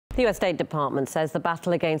The US State Department says the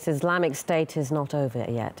battle against Islamic State is not over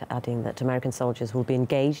yet, adding that American soldiers will be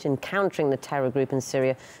engaged in countering the terror group in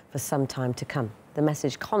Syria for some time to come. The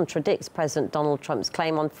message contradicts President Donald Trump's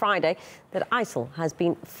claim on Friday that ISIL has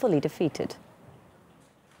been fully defeated.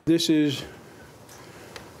 This is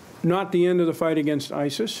not the end of the fight against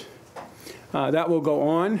ISIS. That will go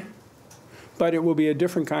on, but it will be a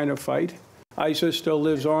different kind of fight. ISIS still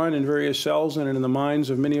lives on in various cells and in the minds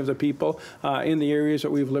of many of the people in the areas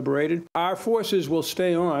that we've liberated. Our forces will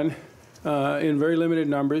stay on in very limited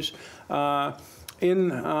numbers in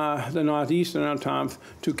the northeast and Antanf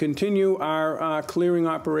to continue our clearing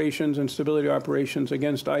operations and stability operations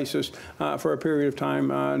against ISIS for a period of time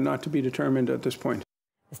not to be determined at this point.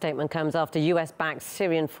 The statement comes after US-backed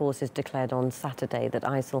Syrian forces declared on Saturday that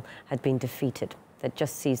ISIL had been defeated. They'd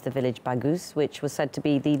just seized the village Baghouz, which was said to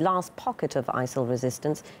be the last pocket of ISIL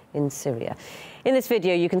resistance in Syria. In this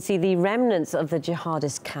video, you can see the remnants of the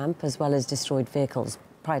jihadist camp as well as destroyed vehicles.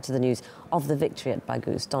 Prior to the news of the victory at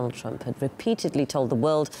Baghouz, Donald Trump had repeatedly told the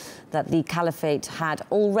world that the caliphate had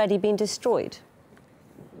already been destroyed.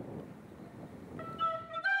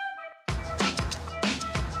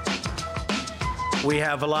 We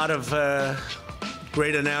have a lot of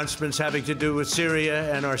great announcements having to do with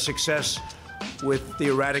Syria and our success with the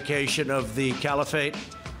eradication of the caliphate,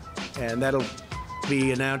 and that'll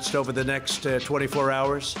be announced over the next 24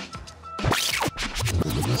 hours.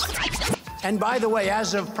 And by the way,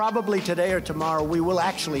 as of probably today or tomorrow, we will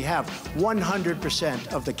actually have 100%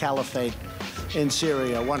 of the caliphate in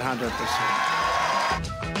Syria, 100%.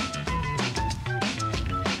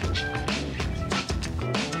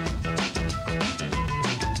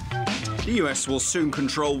 The US will soon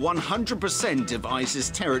control 100% of ISIS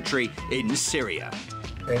territory in Syria.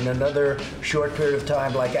 In another short period of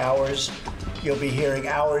time, like hours, you'll be hearing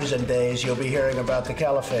hours and days, you'll be hearing about the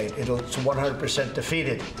caliphate. It's 100%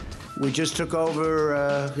 defeated. We just took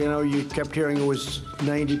over, you kept hearing it was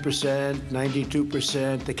 90%,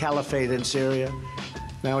 92%, the caliphate in Syria.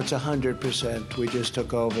 Now it's 100%. We just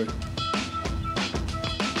took over.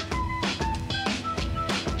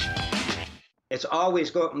 It's always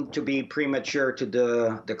going to be premature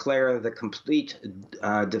to declare the complete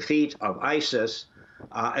defeat of ISIS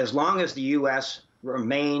as long as the U.S.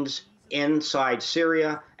 remains inside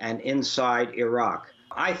Syria and inside Iraq.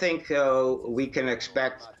 I think we can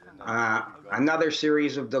expect another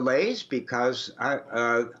series of delays because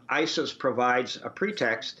ISIS provides a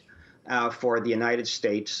pretext for the United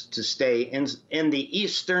States to stay in the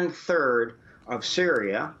eastern third of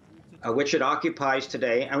Syria, which it occupies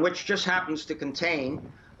today, and which just happens to contain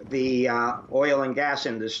the oil and gas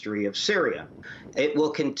industry of Syria. It will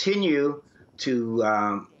continue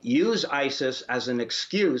to use ISIS as an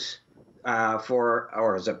excuse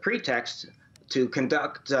or as a pretext to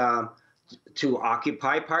to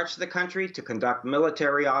occupy parts of the country, to conduct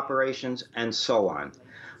military operations, and so on.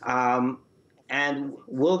 And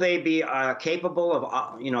will they be capable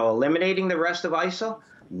of, eliminating the rest of ISIL?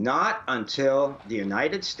 Not until the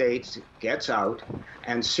United States gets out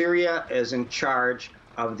and Syria is in charge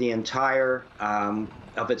of the entire,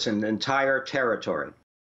 of its entire territory.